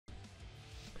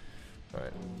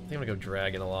Alright, I think I'm gonna go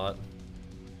dragon a lot.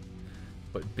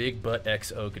 But Big Butt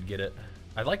XO could get it.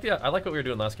 I like what we were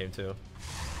doing last game too.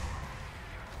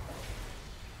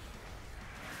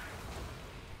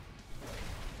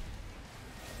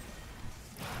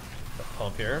 A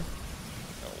pump here.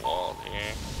 A wall here.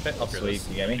 Okay, I'll clear this.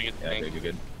 You get me? Yeah, good, you're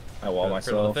good. I wall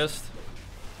myself. Fist.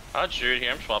 I'll Druid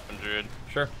here, I'm swapping Druid.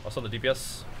 Sure, I'll sell the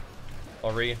DPS.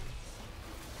 I'll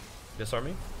disarm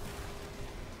me.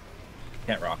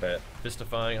 Can't rock it.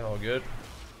 Fistifying, all good.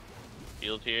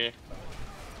 Field here.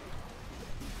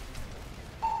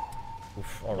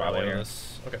 Oof, I'll rally on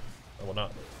this. Okay, I will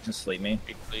not. Just sleep me.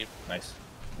 Big sleep. Nice.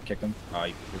 I kicked him. Oh,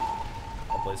 you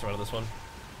I'll blaze around this one.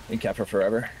 can cap for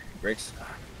forever. Breaks.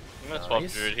 I'm gonna swap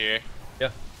Druid here. Yeah.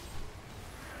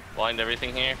 Blind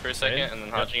everything here for a second and then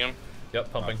hodging him.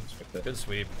 Yep, pumping. Oh, Good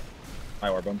sweep. I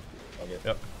orb him. Okay.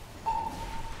 Yep.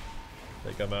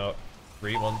 They come out.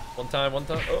 One time.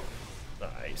 Oh,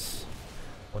 nice.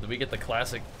 Well, did we get the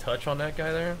classic touch on that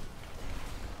guy there?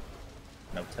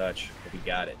 No touch, but we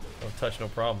got it. No touch, no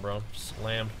problem, bro.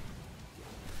 Slammed.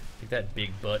 Take that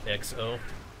Big Butt XO.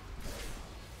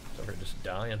 It's over here just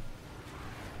dying.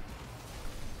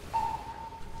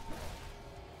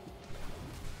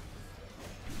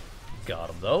 Got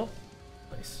him though.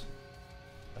 Nice.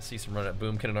 I see some run at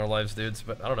Boomkin in our lives, dudes,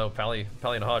 but I don't know. Pally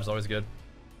and Hodge is always good.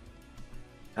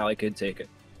 Pally could take it.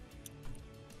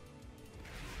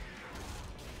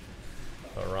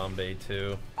 Harambe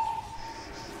too.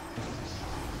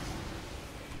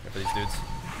 Here for these dudes.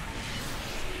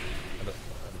 Out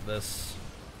of this.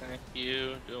 Thank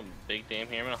you. Doing big damn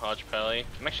here. I'm gonna hodge Pally.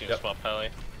 I'm actually gonna swap Pally.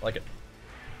 Like it.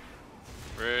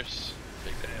 Bruce.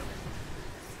 Big damn.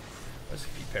 I just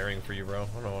keep parrying for you, bro. I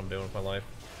don't know what I'm doing with my life.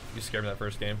 You scared me that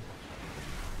first game.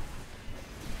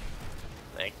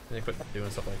 Thank Then you quit doing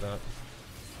stuff like that.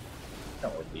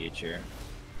 Don't work BH here.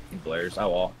 He blares. I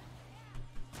wall.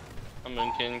 I'm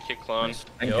Moonkin, kick clone. Nice.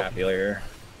 I can cap healer here.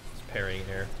 Just parrying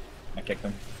here. I kicked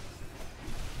him.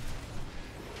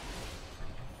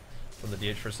 From the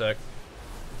DH for a sec.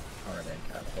 Alright,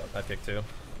 cap. I picked two.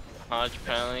 Hodge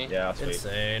Pally. Yeah, sweet.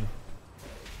 Insane.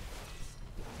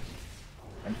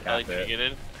 I'm Pally cap it. get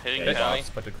hitting Yeah, Pally.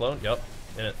 Spectre clone. Yep.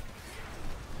 In it.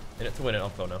 In it to win it. I'll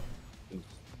go now.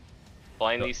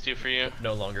 Blind these two for you.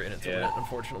 No longer in it to win it,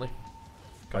 unfortunately.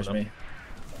 Punch me.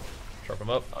 Sharp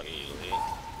them up. I'll get you lead.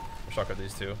 I'll shock at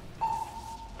these two.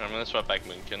 I'm gonna swap back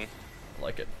Moonkin.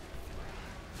 Like it.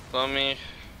 Clone me.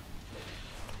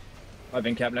 I've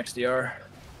been cap next DR.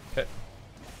 Okay.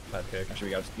 Bad kick.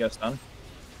 Actually, you got stun?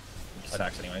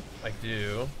 Stacks anyway. I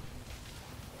do.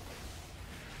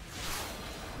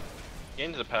 Get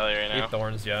into the Pally right now. 8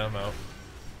 thorns, yeah, I'm out.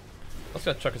 Let's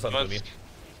go chuck us on Boomy.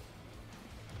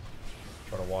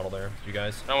 Try to waddle there, you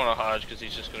guys. I don't want to hodge because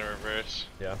he's just gonna reverse.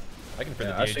 Yeah. I can for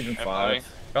Yeah, I the see him DH. 5.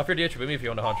 Go off your DH Boomy if you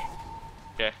want to hodge.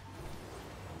 Okay.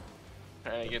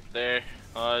 Alright, get there.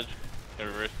 Hodge.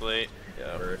 Gonna reverse late.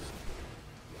 Yeah. First.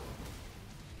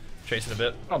 Chasing a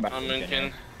bit. Oh, back I'm to Moonkin, Moonkin.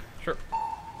 yeah. Sure.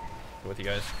 Go with you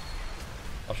guys.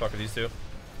 I'll shock at these two.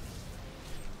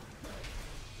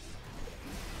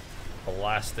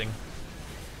 Blasting.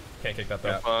 Can't kick that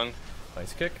though. Fun.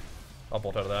 Nice kick. I'll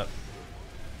bolt out of that.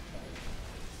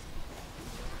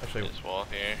 Actually, This wall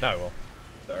here. no, I will.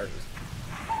 Dark.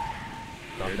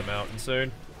 Knock him out and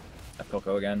soon. I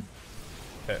Coco again.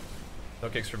 Okay. No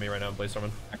kicks for me right now, Blaze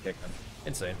Storming. I kicked him.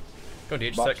 Insane. Go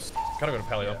DH Box. sec. Gotta go to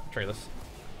Paleo. Yeah. Try this.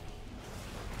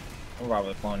 I'll rob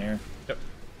with the clone here. Yep.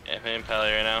 Yeah, I'm in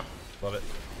Pally right now. Love it.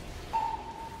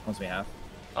 Wants me half.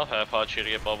 I'll have hodge here to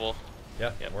get bubble.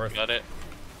 Yeah, Yep, worth. got it.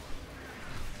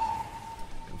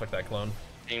 Inflict that clone.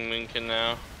 Being Moonkin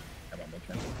now. I'm on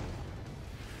Moonkin.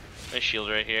 Nice shield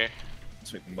right here.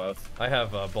 Sweep them both. I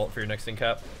have bolt for your next thing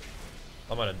cap.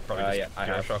 I'm gonna probably just yeah, I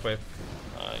get a have. shockwave.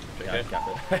 Yeah, I cap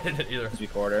it. I didn't either.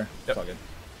 Sweep quarter. Yep. It's all good.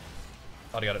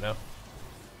 I got it now.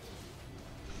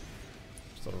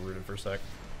 Still rooted for a sec.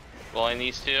 Blind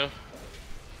these two.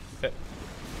 Okay.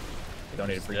 We don't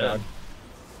need a free Dead. dog.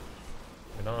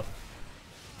 Maybe not.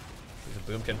 He's a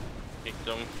boomkin. Kicked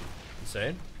them.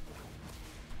 Insane.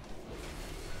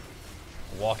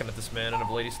 Walking at this man in a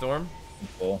Blady Storm. I'm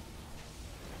full.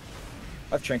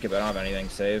 I have trinket, but I don't have anything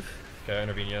to save. Okay, I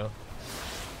intervene, yeah.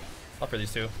 I'll for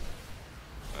these two.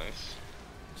 Nice.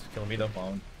 Just killing me though.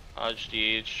 Clone. Hodge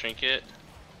DH trinket.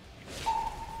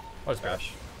 I'll just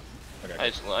Crash. Okay. I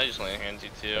just land hands you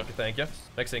too. Okay, thank you.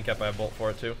 Next thing cap, I have bolt for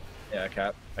it too. Yeah,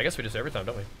 cap. I guess we just every time,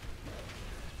 don't we?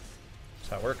 That's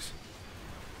how it works.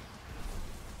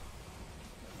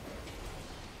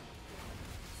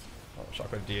 Oh,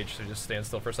 shockwave DH, so just stand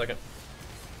still for a second.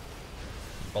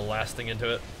 Blasting into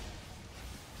it.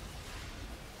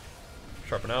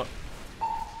 Sharpen out.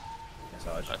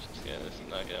 Massage. Let's just get this,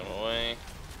 not get him away.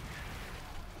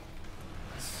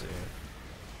 Let's see.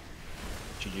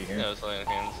 GG here. Yeah, I was laying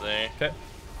hands there. Okay.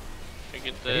 Look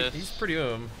at this. He's pretty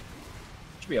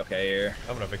Should be okay here.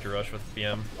 I'm gonna victory rush with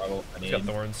BM. I He's got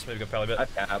thorns. Maybe go pally bit.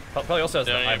 I've tapped. Probably also has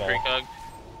the Don't need a eyeball. precog.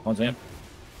 One's in.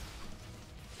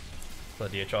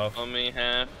 Let DH off. On me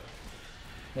half.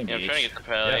 I think Yeah, I'm trying to get the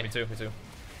pally. Yeah, me too. Me too.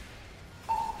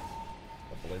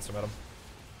 I'll blade some at him.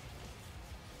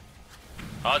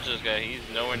 Dodge this guy. He's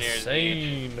nowhere near his age.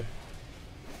 Insane.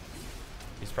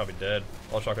 He's probably dead.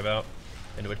 I'll chalk him out.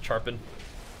 Into a Charpin.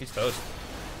 He's toast.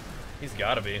 He's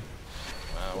gotta be.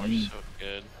 Wow, we're so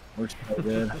good. We're so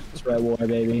good. It's Red War,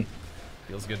 baby.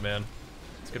 Feels good, man.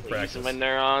 It's good practice. Using my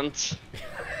neurons.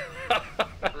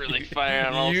 Really firing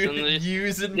on all cylinders.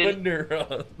 Using my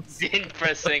neurons. Didn't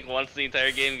press sync once the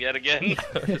entire game yet again.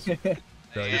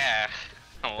 Yeah,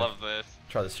 I love this.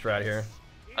 Try the strat here.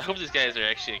 I hope these guys are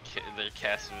actually they're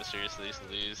casting mysteriously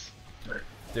to lose.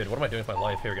 Dude, what am I doing with my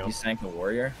life? Here we go. You sank the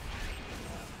warrior.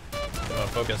 Come on,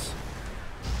 focus.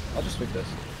 I'll just tweak this.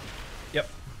 Yep.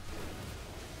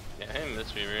 Yeah, I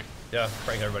miss Weaver. Yeah,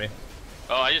 prank everybody.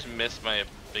 Oh, I just missed my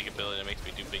big ability that makes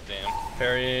me do big damn.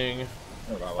 Parrying.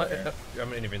 What about warrior?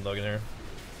 I'm interviewing Logan here.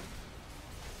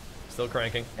 Still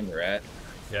cranking. And you're at.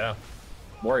 Yeah.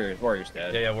 Warrior's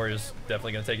dead. Yeah, Warrior's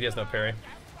definitely gonna take it. He has no parry.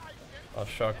 I'll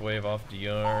shockwave off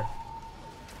DR.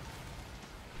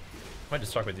 Might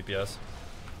just shockwave DPS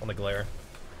on the glare.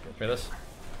 Hear this?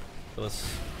 Feel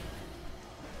this?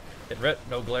 Hit Rit.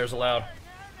 No glares allowed.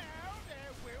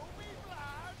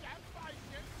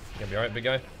 Gonna be alright, big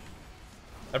guy?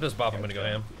 After this bop, I'm gonna go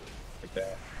ham. Like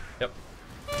that. Yep.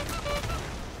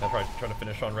 I'm probably trying to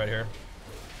finish on right here.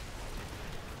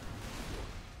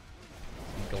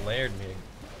 He glared me.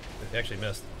 He actually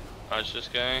missed. Dodge this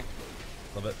guy. A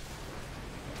little bit.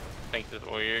 Tank this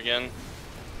warrior again.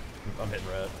 I'm hitting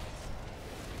red.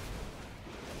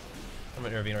 I'm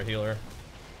gonna intervene our healer.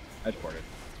 I ported.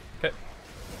 Okay.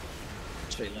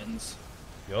 Straight lens.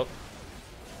 Yup.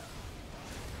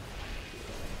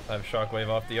 I have shockwave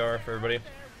off DR for everybody.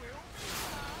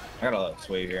 I got a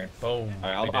swave here. Boom. Alright, Big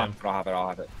I'll damn. have it. I'll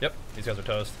have it. Yep, these guys are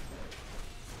toast.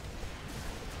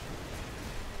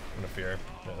 I'm gonna fear.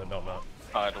 No, I'm not.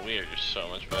 God, we are just so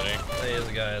much better.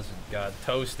 These guys got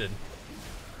toasted.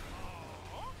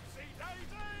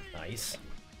 Nice.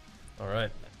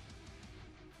 Alright.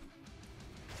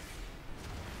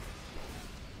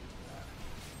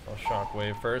 I'll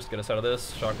shockwave first, get us out of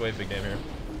this. Shockwave, big damn here.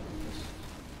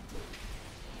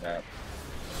 Yeah.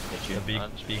 Hit you. The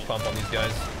beak pump on these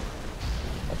guys.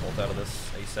 I'll bolt out of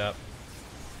this ASAP.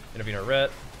 Intervene our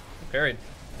ret. Parried.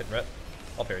 Hitting ret.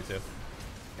 I'll parry too.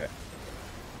 Okay.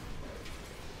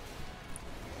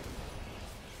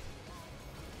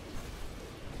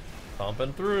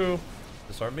 Pumping through.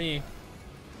 Disarm me.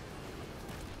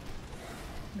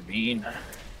 Bean. Yeah,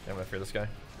 I'm gonna fear this guy.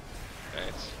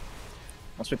 Nice.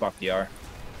 I'll sweep off DR.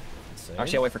 Insane.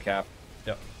 Actually, I'll wait for cap.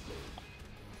 Yep.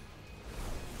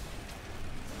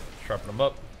 Sharpen them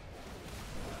up.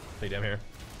 Big damn here.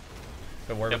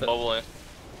 Don't worry Get with it. bubble in.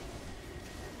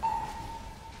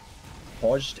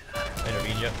 Paused. I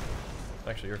intervene you.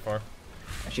 Actually, you're far.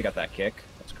 Actually got that kick.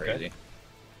 That's crazy. Okay.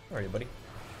 Where are you, buddy?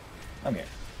 I'm here.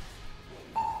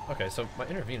 Okay, so my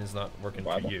intervene is not working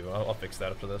Viable. for you. I'll fix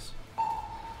that after this.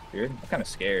 Weird. I'm kind of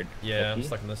scared. Yeah, I'm Lucky.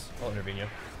 stuck in this. I'll intervene you.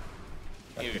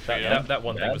 You That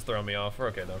one thing Bad. was throwing me off. We're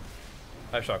okay though.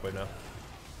 I have shockwave now.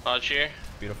 Dodge here.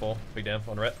 Beautiful. Big damn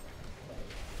on ret.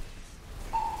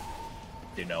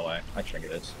 Dude, no way. I trigger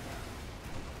this.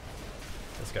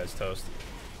 This guy's toast.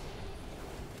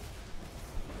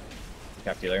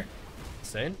 Cap dealer.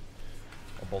 Insane.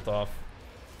 I'll bolt off.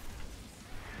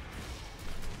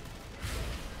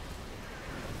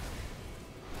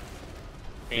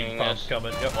 Big Pinging pump us.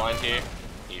 coming. Yep. Blind here.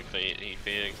 He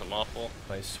fading some awful.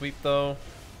 Nice sweep though.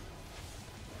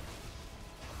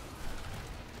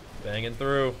 Banging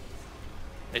through.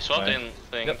 They swapped Right. in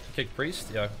thing. Yep. Kick priest.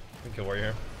 Yeah. We can kill warrior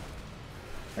here.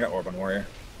 I got orb on warrior.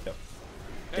 Yep.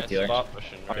 Yeah, Good dealer. it's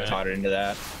pushing I red. taught it into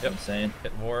that. Yep. Insane.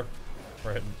 Hitting war.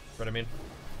 Or hitting red, I mean.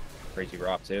 Crazy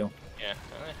rock too. Yeah,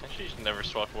 I actually just never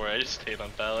swapped warrior. I just stayed on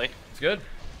Pally. It's good.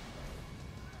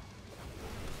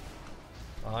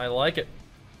 I like it.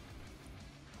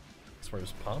 That's where he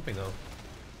was pumping though.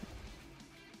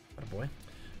 Atta boy.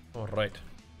 Alright.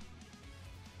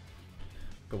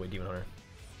 Go away, Demon Hunter.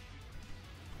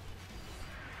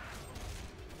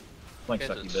 Like Guys,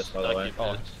 sucky it's this, by the way. sucky.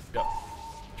 Oh, yep.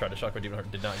 Tried to shock my Demon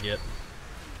Hunter, did not get.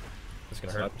 It's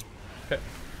gonna hurt. Slept. Okay.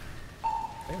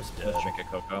 I think it was dead. Trinket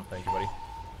Coco. Thank you, buddy.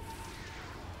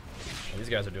 Oh, these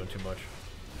guys are doing too much.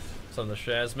 Some of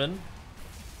the Shazmen.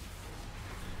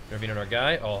 Intervene on our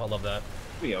guy. Oh, I love that.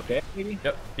 We okay, maybe?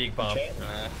 Yep, big bomb.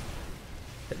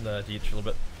 Hitting the Deech a little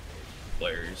bit.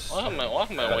 Players.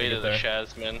 Walking my way to the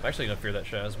Shazman. I'm actually gonna fear that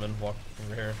Shazman. Walk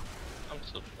over here.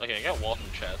 Okay, I got wall from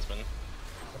Shazman.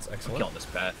 That's I'm excellent. killing this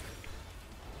pet.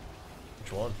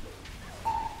 Which one?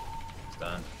 It's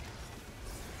done.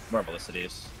 More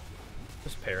ballisticities.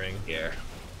 Just pairing. Here.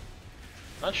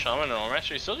 Not Shaman at all. I'm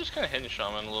actually still just kind of hitting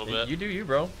Shaman a little bit. You do you,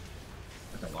 bro.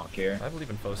 I can lock here. I believe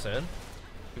in Fosan.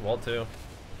 You walled too.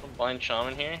 Blind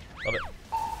Shaman here. Love it.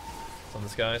 It's on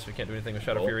this guy, so we can't do anything with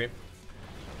Shadow Fury.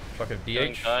 Truck of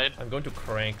DH. I'm going to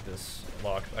crank this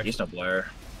lock. He's no blur.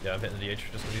 Yeah, I'm hitting the DH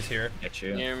just because he's here. Hit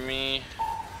you. Near me.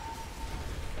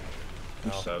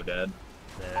 I'm so dead.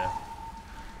 Nah.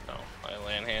 Oh, I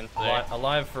land hand there.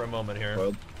 Alive for a moment here.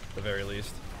 World. At the very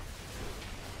least.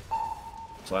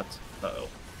 Slept. Uh-oh.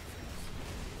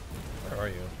 Where are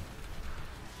you?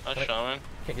 Not Shaman.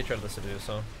 Can't get you out of the seduce,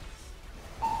 huh?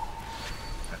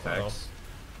 FX.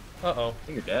 Uh-oh. I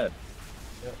think you're dead.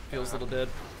 Yep, feels a little dead.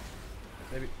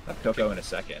 Maybe. I'll have Coco in a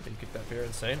second. Can you kick that fear?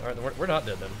 Insane. Alright, then we're not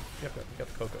dead then. Yep, we got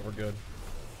the Coco. We're good.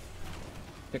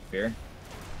 Kick fear.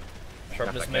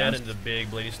 Sharpen this man into big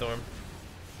Blady Storm.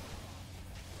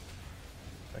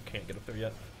 I can't get up there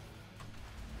yet.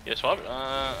 Yeah, swap.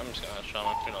 I'm just gonna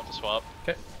Shaman. Turn off the swap.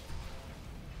 Okay.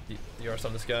 You are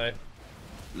on this guy.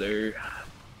 Lure.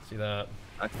 See that?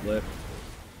 I flip.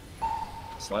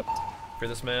 Slept. Fear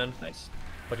this man. Nice.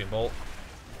 Fucking bolt.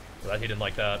 That he didn't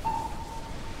like that.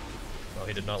 Oh,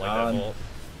 he did not like that bolt.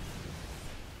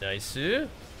 Nice. What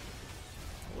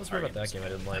was weird about that game I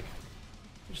didn't like?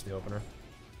 Just the opener.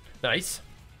 Nice.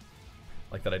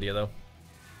 Like that idea though.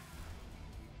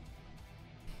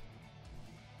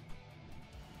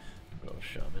 Go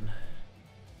Shaman.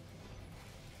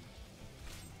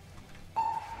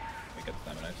 We got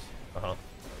the Diamond Uh-huh.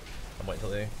 I'm waiting until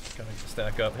they kind of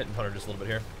stack up. Hitting Hunter just a little bit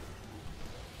here.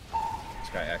 This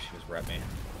guy actually just rep me.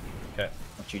 Okay.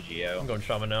 I'll choose Geo. I'm going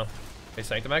Shaman now. Hey,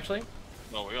 Sanctum actually?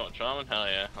 No, we're going Shaman? Hell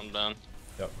yeah, I'm done.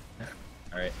 Yep.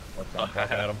 Alright, what's I'm up?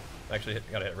 back at him. Actually,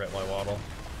 gotta hit Ret while I waddle.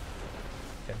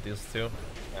 Can't do this too.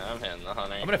 Yeah, I'm hitting the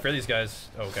Hunter. I'm gonna fear these guys.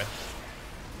 Oh, okay.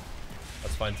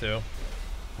 That's fine too.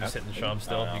 I'm just hitting Sham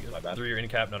still. Oh, no, my bad. Through your in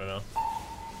cap? No, no, no.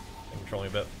 I'm controlling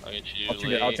a bit. I'll get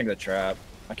you I'll take the trap.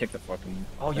 I kicked the fucking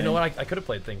Oh, you know what? I could have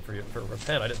played thing for you for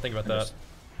repent. I didn't think about that. Just-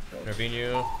 Intervene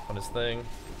you on his thing.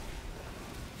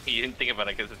 You didn't think about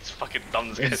it because it's fucking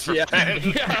dumb. This guy's Yeah.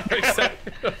 Yeah,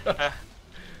 exactly.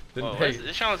 Didn't hey.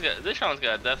 This Shaman's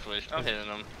got a death wish. I'm hitting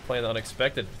him. Playing the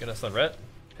unexpected. Gonna stun Ret.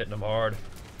 Hitting him hard.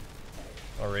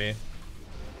 Re.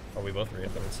 Or we both re.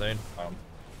 They're insane.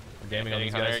 We're gaming on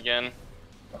these Hunter guys. again.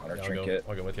 Hunter Yeah, trinket.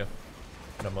 I'll go with you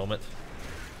in a moment.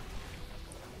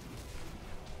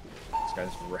 This guy's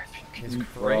repping. He's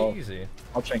crazy.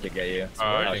 I'll trinket get you.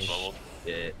 Alright, working. bubbled.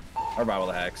 Yeah. Or Bible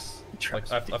the Hex.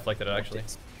 I flicked it actually.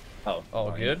 Oh. Oh,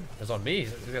 fine. good. It's on me.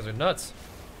 These guys are nuts.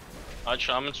 Odd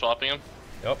Shaman swapping him.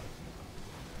 Yep.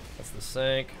 That's the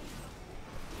sank.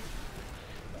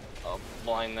 I'll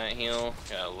blind that heal.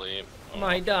 Gotta leave. Oh,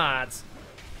 My dots.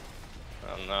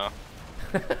 oh no.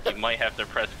 You might have to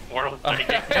press World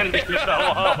again to get that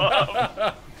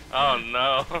up. Oh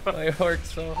no. I worked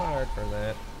so hard for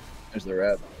that. There's the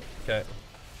rep. Okay.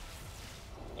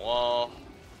 Wall.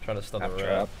 Trying to stun Half the trap.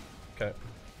 rep. Okay.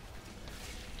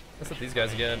 Let's hit these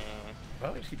guys again. Why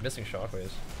do we keep missing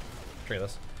shockwaves? Try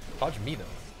this. Dodge me though.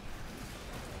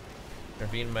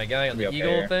 Intervene my guy on the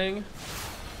eagle thing.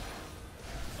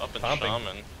 Up in Pumping.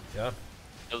 Shaman. Yeah.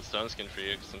 Kill the stone skin for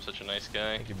you because I'm such a nice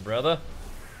guy. Thank you, brother.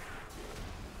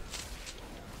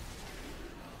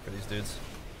 For these dudes.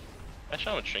 I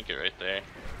shot him a trinket right there.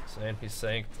 Insane. He's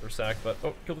sanked or sacked, but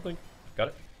oh, kill the thing. Got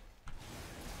it.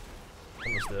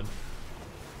 Almost did.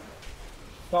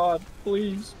 God,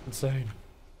 please. Insane.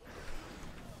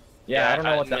 Yeah, I don't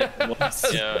know what that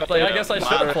was. Yeah, Like, I guess I should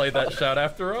have played that shot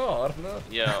after all. I don't know.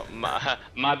 Yeah,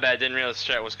 my bad. Didn't realize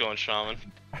strat was going Shaman.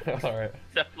 Alright.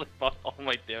 Definitely fought all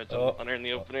my damage on the Hunter in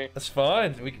the opener. That's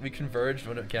fine. We converged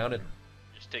when it counted.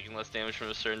 Just taking less damage from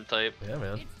a certain type. Yeah,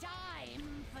 man. It's time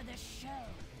for the show.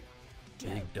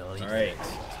 Big Donnie. Alright.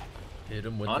 Hit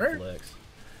him with Hunter? the flex.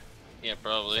 Yeah,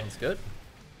 probably. Sounds good.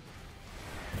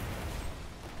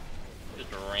 Just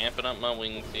ramping up my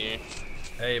wings here.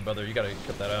 Hey, brother, you gotta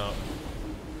cut that out.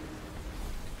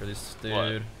 For this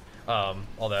dude.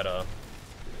 All that,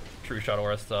 true shot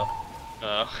aura stuff.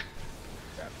 Oh.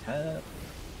 Tap.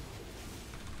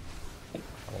 I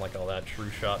don't like all that true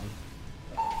shotting.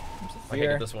 I can't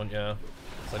Here. get this one, yeah.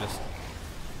 So I just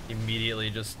immediately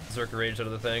just Zerka Rage out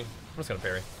of the thing. I'm just gonna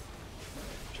parry.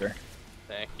 Sure.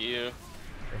 Thank you.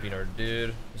 Being our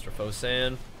dude, Mr.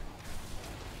 Fosan.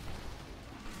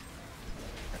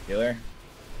 Healer.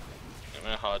 I'm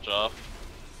gonna hodge off.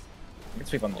 You can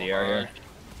sweep on the DR here.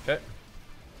 Okay.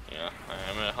 Yeah,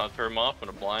 I'm gonna hunter him off with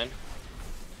a blind.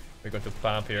 We're going to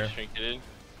pop here. Trinketed.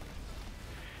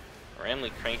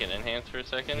 Randomly crank and enhance for a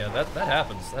second. Yeah, that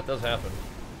happens. That does happen.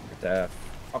 Good to have.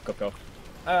 I'll Coco.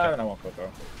 I won't Coco.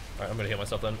 Alright, I'm gonna heal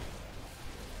myself then.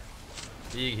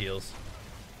 Big heals.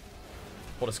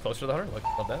 Hold us closer to the hunter.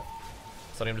 Love that.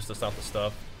 Setting him just to stop the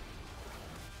stuff.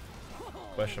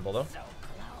 Questionable though.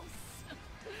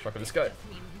 Fuck with this guy.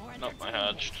 Nope, I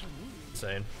hodged.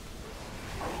 Insane.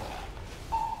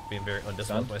 Being very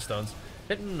undisciplined with my stuns.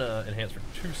 Hitting enhance for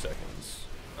 2 seconds.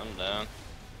 I'm down.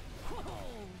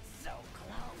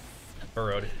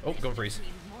 Burrowed. Oh, going freeze.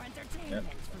 Yep.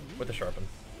 With the sharpen.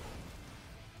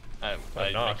 My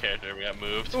knock. character got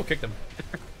moved. Oh, kicked him.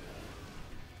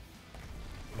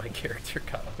 My character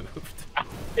got moved.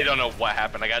 I don't know what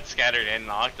happened. I got scattered and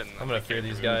knocked, and I'm gonna fear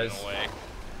these guys. Away.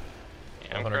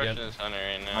 Yeah, I'm Hunter crushing again. this hunter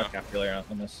right now. I'll cap healer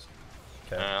on this.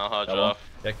 Okay. I'll hodge Double. off.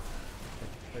 Yeah.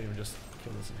 Might even just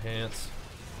kill this enhance.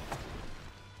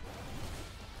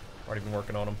 Already been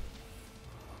working on him.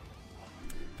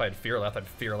 If I had Fear Lath, I'd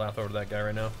Fear Lath over to that guy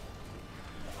right now.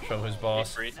 Show him who's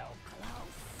boss. Free.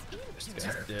 This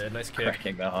guy's dead. Nice kick.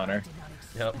 Cracking the hunter.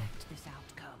 Yep.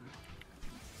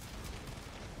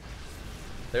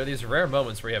 There are these rare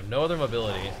moments where you have no other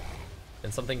mobility,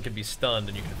 and something could be stunned,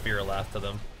 and you can Fear Lath to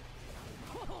them.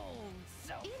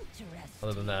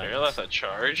 Other than that, Fear Lath a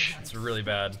charge. it's really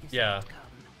bad. Yeah.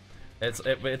 It's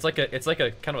like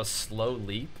a kind of a slow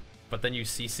leap, but then you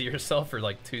CC yourself for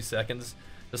like 2 seconds,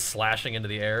 just slashing into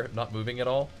the air, not moving at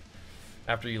all.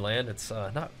 After you land, it's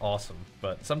not awesome,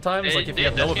 but sometimes like if you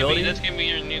have no mobility, That's gonna be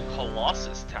your new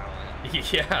Colossus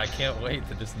talent. yeah, I can't wait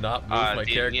to just not move my dude,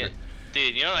 character. yeah.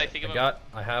 Dude, you know what I think about?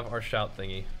 I have our shout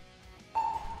thingy.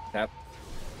 Tap.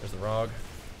 There's the Rog.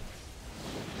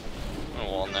 I'm on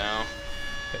wall now.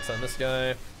 Okay, send this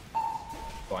guy.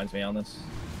 Blinds me on this.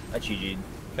 I GG'd.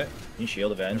 Okay, You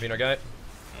shield avenge. intervene our guy.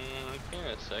 Give me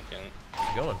a second.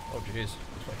 Keep going. Oh jeez,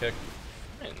 that's my kick.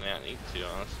 I might not need to,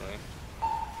 honestly.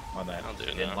 On that. I'll do it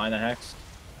Didn't now. line the hex.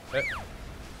 Okay.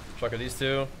 Chucker these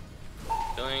two.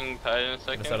 Feeling tied in a Get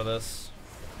second. us out of this.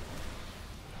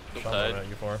 Feel Shot tied. at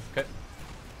you for. Okay.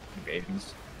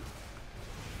 Ravens.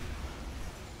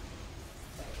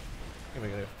 Give me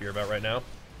a fear about right now.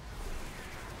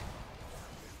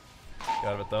 Get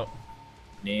out of it though.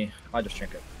 Knee. I'll just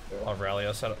drink it. I'll rally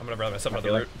us. I'm gonna rally myself out of the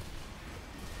Healer. route.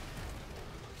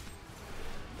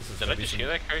 This is Did gonna I be just some- hear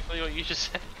that correctly, what you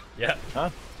just said? Yeah. Huh?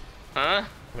 Huh?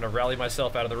 I'm gonna rally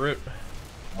myself out of the route.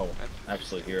 Oh,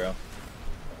 absolute hero.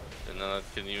 Didn't know that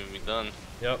couldn't even be done.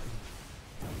 Yep.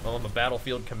 Well, I'm a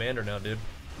battlefield commander now, dude.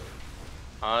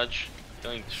 Hodge.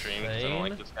 Feeling extreme because I don't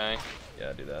like this guy.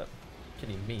 Yeah, do that.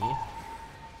 Kidding me?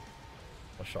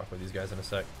 I'll shock with these guys in a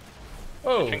sec.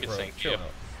 Oh, Trinket bro, sync, chill yeah. out.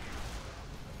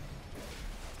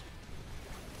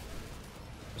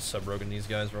 Just sub-roguing these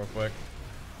guys real quick.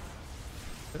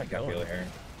 I got healer here.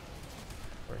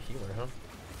 Or a healer, huh?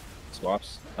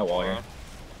 Swaps. No wall here.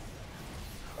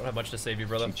 I don't have much to save you,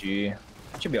 brother. GG.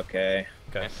 Should be okay.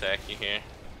 Okay. I sack you here.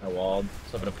 I walled.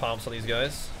 So I'm gonna pumps on these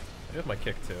guys. I do have my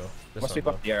kick too. This Must sweep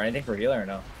one, up the air. Anything for healer or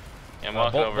no? Yeah, I'm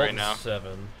walking over right now.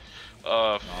 7.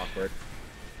 Awkward.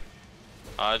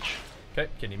 Hodge. Okay,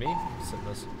 can you me? Sitting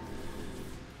this.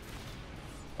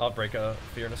 I'll break a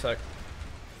fear in a sec.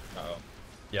 Uh-oh.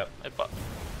 Yep. I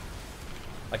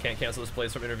I can't cancel this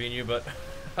place from intervene you, but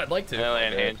I'd like to. I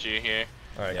land hand you here.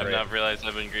 Alright, I've great. not realized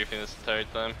I've been griefing this entire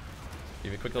time.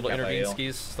 Give me a quick little Got my intervene heal.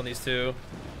 skis on these two.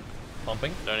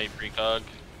 Pumping. Don't need precog.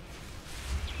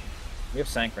 We have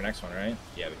Sank for next one, right?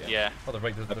 Yeah, we do. Yeah. Oh, the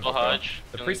Double Hodge.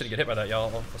 The priest didn't get hit by that,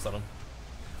 y'all. I'll stun him.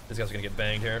 These guys are gonna get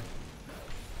banged here.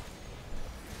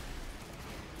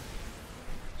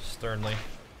 Sternly.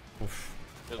 Oof.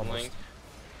 Good Almost. link.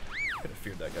 Could have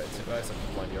feared that guy too. I said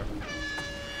blind yard.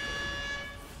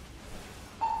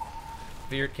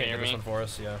 Feared can't Hear get this me? one for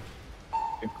us, yeah.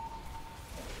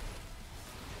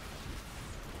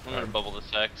 I'm gonna bubble the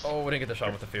sex. Oh, we didn't get the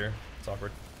shot with the fear. It's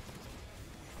awkward.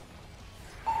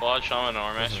 Lodge Shaman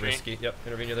Armor This is Mastery. risky. Yep,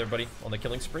 intervene you there, buddy. On the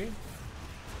killing spree.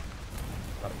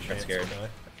 Not a Got chance. scared. okay.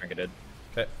 I trinketed.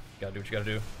 Okay, gotta do what you gotta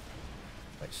do.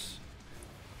 Nice.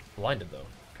 Blinded though.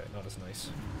 Okay, not as nice.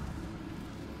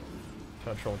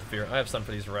 Trying to troll with the fear. I have stun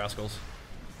for these rascals.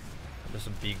 Just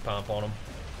some big pomp on them.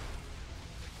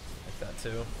 Like that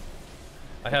too.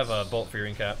 I have a bolt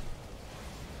fearing cap.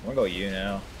 I'm gonna go you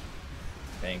now.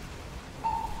 I think.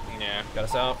 Yeah. Got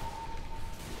us out.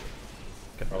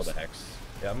 Roll the hex.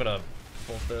 Yeah, I'm gonna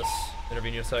bolt this.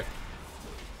 Intervene you a sec.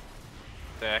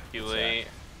 Evacuate.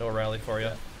 No rally for you.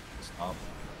 Stomp.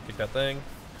 Kick that thing.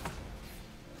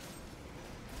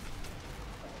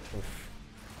 Oof.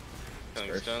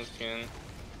 Killing Stone Skin.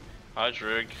 Hodge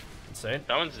Rig. Insane.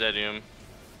 That one's dead, Doom.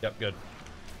 Yep, good.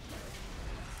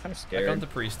 Kind of Back scared. on to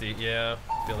Priesty. Yeah,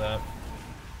 feel that.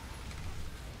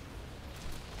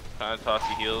 Kind of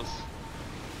tossy heals.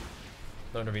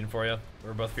 No intervene for you.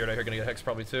 We're both feared out here, gonna get Hex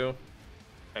probably too.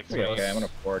 Excellent. Okay, I'm gonna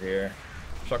board here.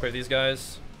 Shockwave these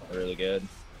guys. Really good.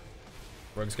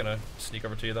 Rogue's gonna sneak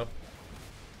over to you though.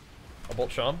 I'll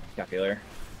bolt Sham. Calculator.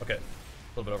 Okay. A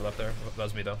little bit overlap there. That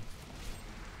was me though.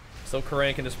 Still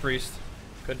cranking this priest.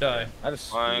 Could die. I have a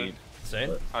Fine. speed.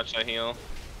 Insane. Hodge that heal.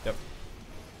 Yep.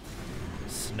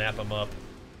 Snap him up.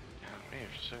 Oh, man, you're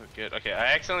so good. Okay,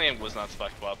 I accidentally was not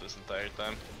spec bot this entire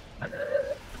time.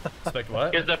 Expect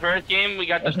what? Because the first game we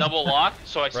got the double lock,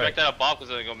 so I Right. expected a bop was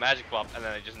gonna go magic bop, and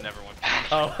then I just never went back.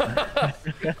 Oh.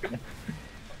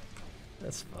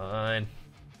 That's fine.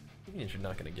 What means you're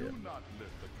not gonna get?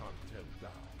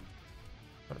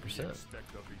 100%.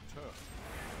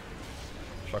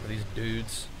 Shock with these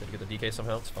dudes. Gotta get the DK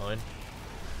somehow. It's fine.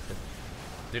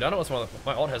 Dude, I don't know what's wrong with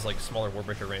my ult has like smaller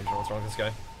warbreaker range. What's wrong with this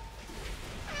guy?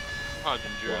 Hodge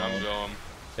and Drew, I'm going.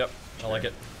 Yep, I like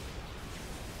it.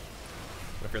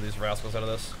 Gonna fear these rascals out of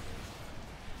this.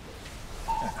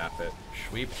 Half it.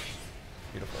 Sweep.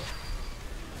 Beautiful.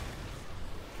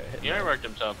 Okay, hit Yeah, I worked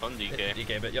himself on DK. Hit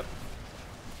DK bit, yep.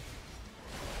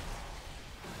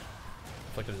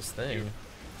 Inflicted his thing.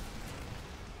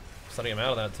 Stunning him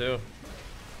out of that too.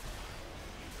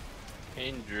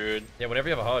 Hey, Druid. Yeah, whenever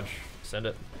you have a Hodge, send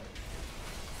it.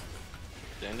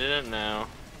 Sending it now.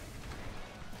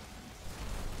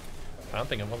 I'm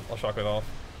thinking I'll shockwave off.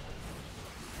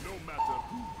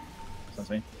 Sounds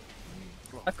me.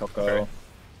 That's Coco. Okay.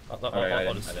 I'll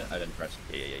I just... didn't press.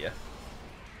 Yeah.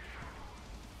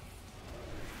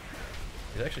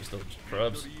 He's actually still just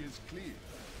trubs.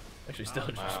 Actually still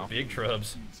just big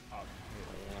trubs.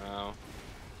 Wow.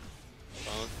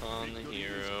 Both on the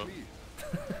hero.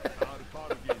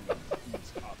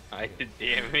 I did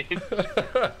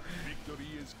damage.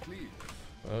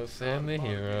 Oh, Sam the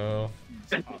hero.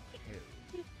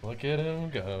 Look at him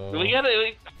go. We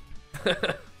gotta.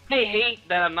 I hate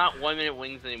that I'm not 1 minute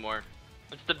wings anymore.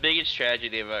 It's the biggest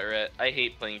tragedy of it. I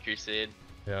hate playing Crusade.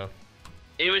 Yeah.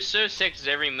 It was so sick 'cause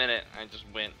every minute I just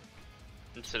went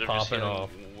instead of just Popping feeling off.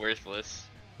 worthless.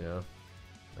 Yeah.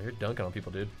 Oh, you're dunking on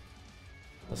people, dude.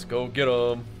 Let's go get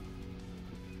him.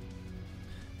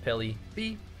 Pelly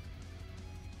B.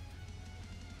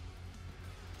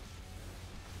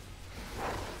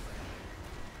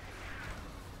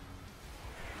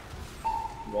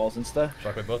 Walls and stuff.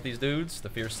 Shockwave both these dudes. The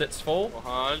fear sits full.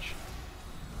 Hodge.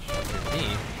 Shockwave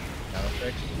me. Shadow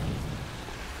tricks.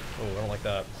 Oh, I don't like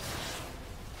that.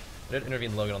 I didn't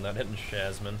intervene Logan on that. Hitting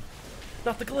Shazman.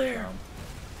 Not the glare.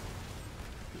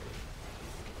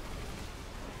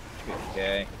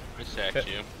 Okay. I sacked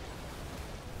Okay. you.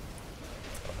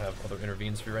 I don't have other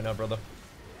intervenes for you right now, brother.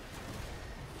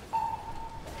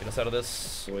 Get us out of this.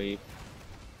 Sweet.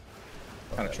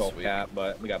 Oh, Kind of that's troll sweet. cap,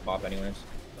 but we got bop anyways.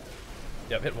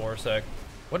 Yep, hit more sec.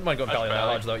 Wouldn't mind going That's Pally on that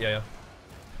Pally. Hodge though. Yeah.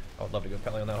 I would love to go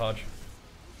Pally on that Hodge.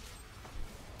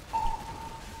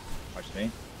 Watch me.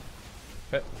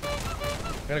 Okay.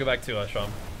 I'm gonna go back to Sham.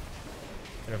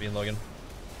 Intervene Logan.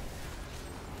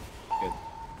 Good.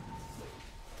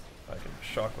 I can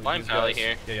shockwave Line these Pally guys.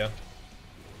 here. Yeah.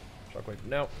 Shockwave.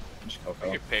 No. Just I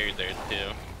Coco. get parried there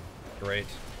too. Great.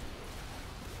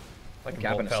 I can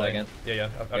Cap bolt in a Pally. second. Yeah.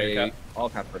 Out of your cap. All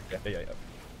cap first, yeah. Yeah. I'm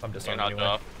And disarmed Hodge anyway.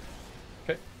 off.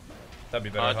 Okay. That'd be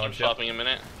better. Hodge, I'm Hodge. Yep. stopping a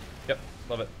minute. Yep.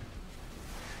 Love it.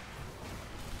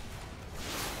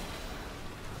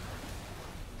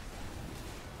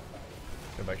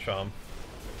 Go back Sham.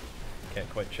 Can't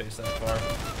quite chase that far.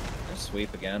 Just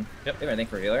sweep again. Yep. They have anything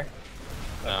for healer?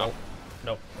 No.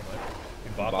 Nope.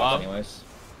 We bop Bop them. anyways.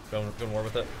 Going war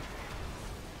with it.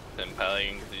 Then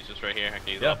Pally, because he's just right here.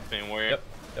 Okay, he's Yep. off the same warrior.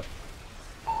 Yep.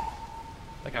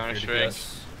 I can Counter fear DPS.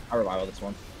 strikes. I'll revival this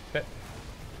one. Okay.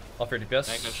 I'll fear DPS.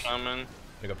 Magna Shaman.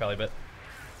 Gonna go Pally bit.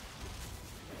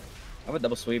 I have a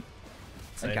double sweep.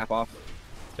 Same. And cap off.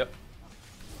 Yep.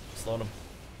 Slowing him.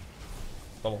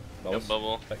 Bubble. No Bubbles.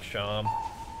 bubble. Back Sham.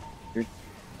 Dude.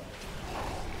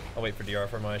 I'll wait for DR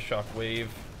for my shock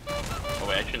wave. Oh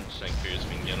wait, I shouldn't sync Fears if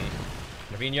we can get him.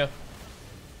 Navinia.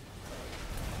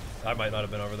 I might not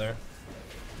have been over there.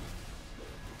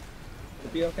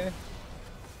 Could be okay.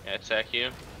 Yeah, attack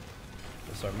you.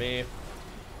 Disarm me.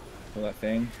 Pull that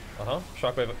thing.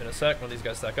 Shockwave in a sec when these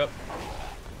guys stack up.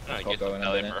 I Coco get the in a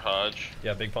Pally minute. for Hodge.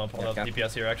 Yeah, big pump. I'll Yeah, have cap.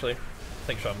 DPS here actually. I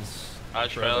think Sham's.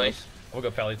 Hodge sure Pally. those. We'll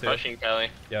go Pally too. Pushing Pally.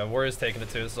 Yeah, Warrior's taking it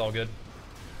too. This is all good.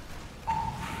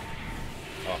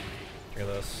 Oh, Look at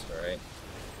this. alright.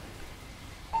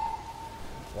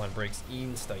 Line breaks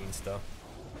insta.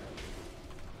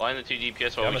 Line the 2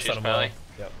 DPS Yeah, while I'm we gonna chase set him well. Pally.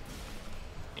 Yep.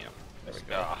 Yeah. There we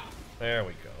go. There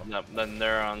we go. No, the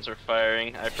neurons are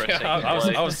firing. I pressed Yeah, I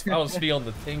second was feeling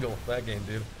the tingle that game,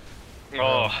 dude.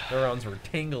 Oh. Neurons were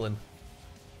tingling.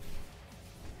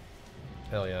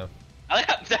 Hell yeah. I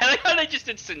like how they just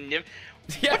did significant.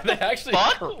 Yeah, they actually.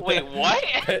 Fuck? Wait, what?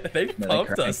 they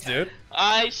pumped us, dude.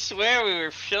 I swear we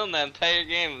were chilling that entire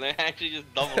game. They actually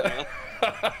just doubled us.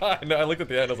 I know. I looked at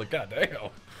the end. I was like, God damn.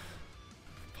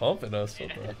 Pumping us.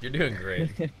 You're doing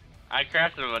great. I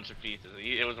crafted a bunch of pieces.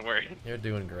 It was worth it. You're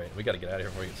doing great. We gotta get out of here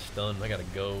before we get stunned. I gotta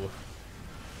go.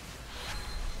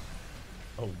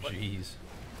 Oh, jeez.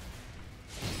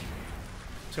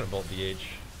 Just gonna bolt DH.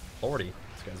 40.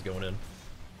 This guy's going in.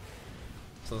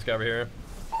 So this guy over here.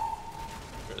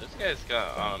 Bro, this guy's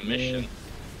got on a mission.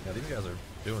 Yeah, these guys are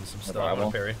doing some stuff. Survival. I'm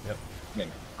gonna parry. Yep. I'm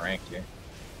getting pranked here.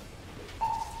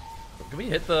 Can we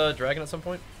hit the dragon at some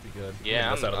point? Be good. Yeah,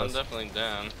 Get us out of I'm this. definitely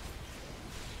down.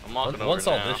 I'm walking Once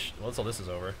over all now. this, once all this is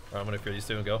over, alright, I'm gonna clear these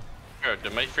two and go. Bro,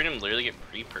 did my freedom literally get It's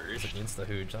pre-purged? an insta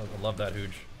hooge. I love that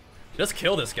hooge. Just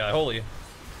kill this guy. Holy.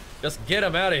 Just get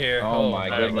him out of here. Oh my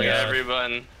Alright, goodness. look at God. every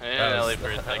button. That And was, Ellie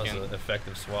for a that was second. an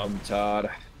effective swap. Todd.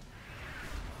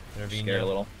 Intervene Scared a you.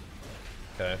 little.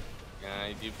 Okay. Yeah,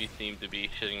 I do seem to be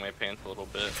shitting my pants a little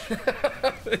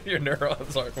bit. Your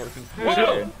neurons aren't working.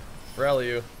 Whoa. Rally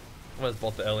you. I'm gonna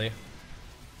bolt the Ellie.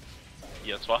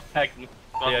 Yeah, swap back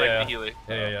the healer.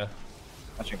 Yeah.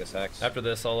 I'll check this X. After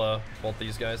this, I'll bolt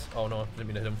these guys. Oh no, didn't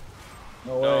mean to hit him.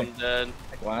 No No, way. I'm dead.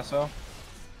 Like lasso.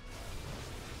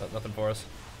 Nothing for us.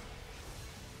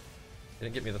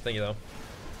 Didn't get me the thingy though.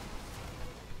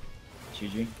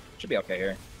 GG. Should be okay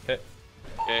here. Okay.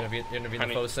 Okay. Intervene the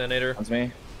Honey. foe Sanator. That's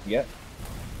me. Yeah.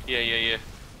 Yeah.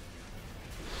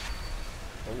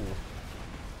 Oh.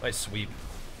 Nice sweep.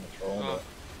 Control, Oh.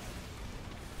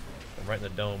 I'm right in the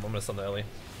dome. I'm gonna stun the Ellie.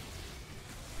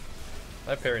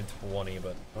 I have parry in 20,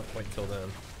 but not quite until then.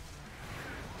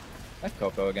 I have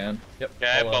Coco again. Yep. Yeah,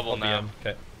 I have bubble I'll now. BM.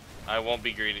 Okay. I won't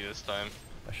be greedy this time.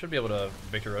 I should be able to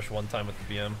victory rush one time with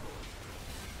the BM.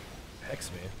 Hex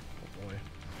me. Oh boy.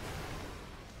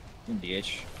 In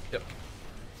DH. Yep.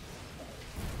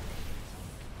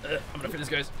 I'm gonna fit these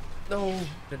guys. No!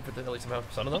 Didn't fit the Ellie somehow.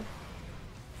 Son of them?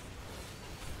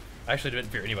 I actually didn't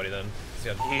fear anybody then.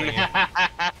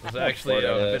 There's actually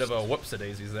a bit of a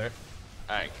whoops-a-daisies there.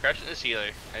 Alright, crushing this healer.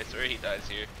 I swear he dies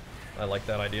here. I like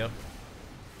that idea.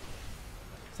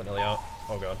 Send Ellie out.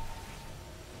 Oh god.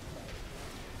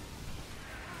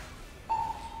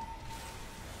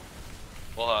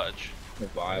 We'll hodge.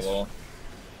 Revival.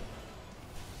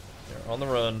 They're on the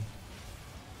run.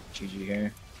 GG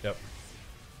here. Yep.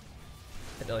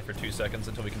 Hit Ellie for 2 seconds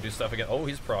until we can do stuff again. Oh,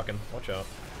 he's proccing. Watch out.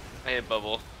 I hit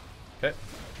bubble. Okay.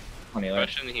 On healer.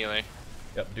 Crushing the healer.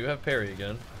 Yep, do have parry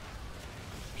again.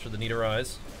 Should the need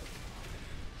arise.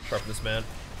 Sharpen this man.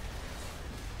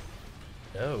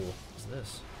 No. What's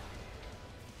this?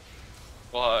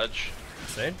 We'll hodge.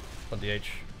 Insane? On DH.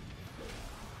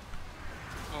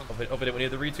 Oh. Hope I didn't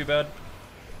need the read too bad.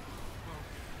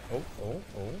 Oh.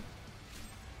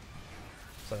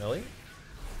 Is that Ellie?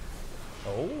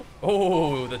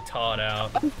 Oh, the Todd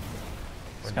out.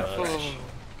 We're done. Oh.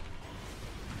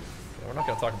 Yeah, we're not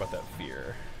gonna talk about that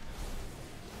fear.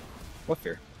 What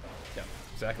fear? Yeah,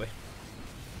 exactly.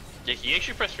 Yeah, can you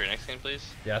actually press for your next game, please?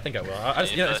 Yeah, I think I will. I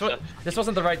just, you know, this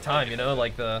wasn't the right time, you know,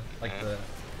 like the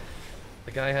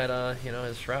guy had you know,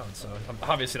 his shroud, so I'm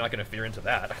obviously not gonna fear into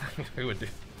that. Who would do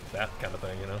that kind of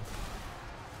thing, you know?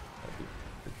 That'd be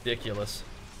ridiculous.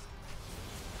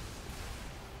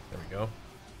 There we go.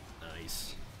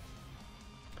 Nice.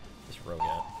 This rogue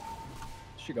out.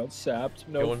 She got sapped.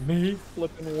 No Going me.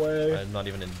 flipping way. I'm not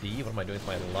even in D. What am I doing with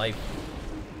my life?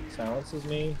 Silences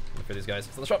me. Look for these guys.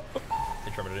 It's on the shop.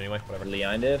 They trimmed it anyway. Whatever.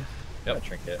 Leon did. Yep. I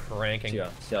trinket. Cranking.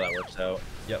 See how that works out.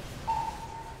 Yep.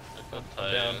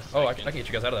 I'm Down. Oh, I can get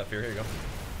you guys out of that fear. Here you go.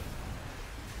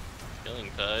 Killing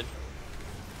Tide.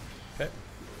 Okay.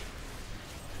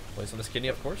 Place on this kidney,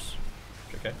 of course.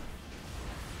 Okay.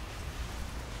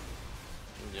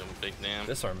 Give him a big damn.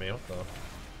 Disarm me. What the?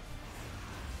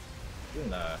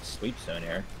 Doing a sweep zone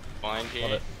here. Blind Love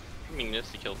here. it. I mean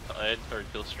this to kill Tide or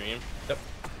kill Stream. Yep.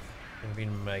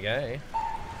 Being my guy.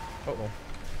 Oh, well.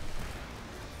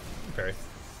 Parry.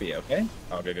 Be okay?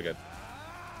 Oh, good.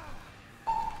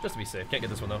 Just to be safe. Can't get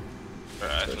this one though. Bro,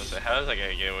 I was gonna say, how does that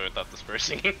guy get away without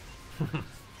dispersing?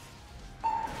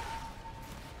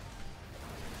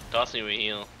 Toss me with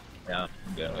heal. Yeah,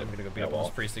 I'm good. I'm gonna go beat Got up on wall.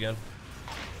 this priest again.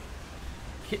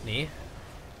 Kidney.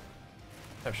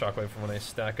 I have shockwave from when I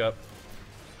stack up.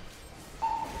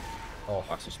 Oh,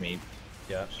 Fox just me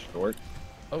yeah. short.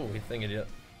 Oh, he thinged it.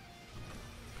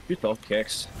 Shoot both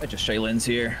kicks. I just Shaylin's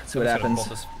here. See what I'm just gonna happens. bolt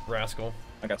this rascal.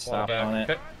 I got Wall stopped back. on it.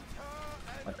 Okay.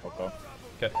 Like Coco.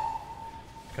 Okay.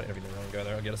 Kind of interviewing the wrong guy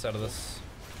there. I'll get us out of this.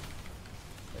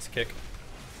 Nice kick.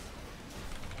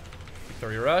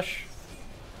 Victory rush.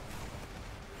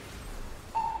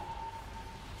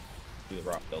 Do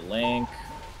the link.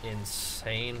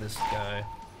 Insane, this guy.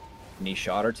 Knee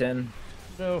Shotterton.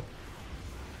 No.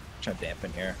 Trying to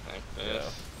dampen here. Like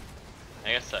this.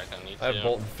 I guess that kind of needs I have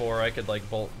Bolt and 4. I could like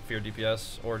Bolt Fear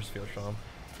DPS or just Fear Shaman.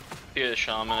 Fear the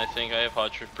Shaman, I think. I have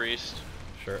Hot Trick Priest.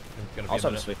 Sure. I'm gonna be Also a have a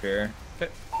minute. sweep here.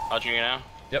 Okay. Hot Trick now?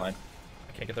 Yep. Fine.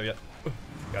 I can't get there yet. Got it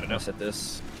I'm now. gonna set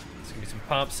this. It's gonna be some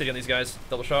pump. City on these guys.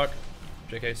 Double shock.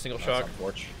 JK single shock.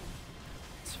 Torch.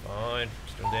 It's fine.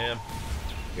 Just doing damn.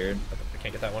 Weird. I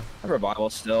can't get that one. I have revival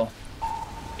still.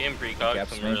 Game Precog,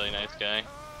 Gaps some me. really nice guy.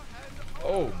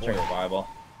 Oh Try boy. revival.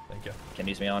 Thank you. Can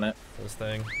use me on it. For this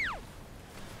thing.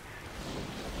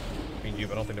 I mean you,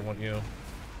 but I don't think they want you.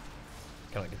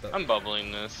 Can I get that? I'm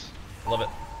bubbling this. Love it.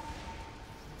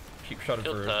 Keep shotted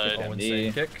Kill for tide. all MD.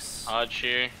 insane kicks. Odd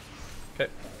Shear.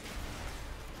 Okay.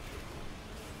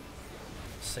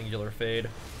 Singular fade.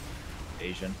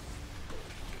 Asian.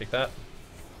 Kick that.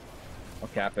 I'll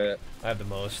cap it. I have the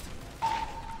most.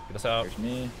 Get us out. Here's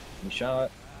me. Knee shot.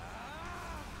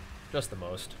 Just the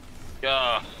most.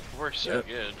 Yeah, we're so Yep.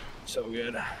 good. So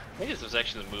good. I think this was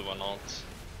actually the move on ults.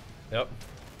 Yep.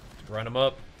 Grind them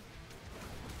up.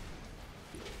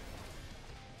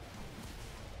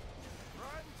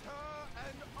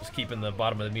 Just keeping the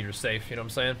bottom of the meter safe, you know what I'm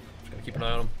saying? Just gotta keep an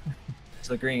eye on them. It's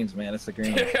the greens, man. It's the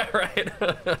greens. Yeah, right.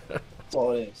 That's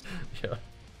all it is. Yeah.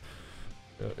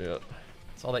 Yeah, yeah.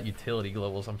 It's all that utility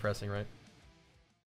globals I'm pressing, right?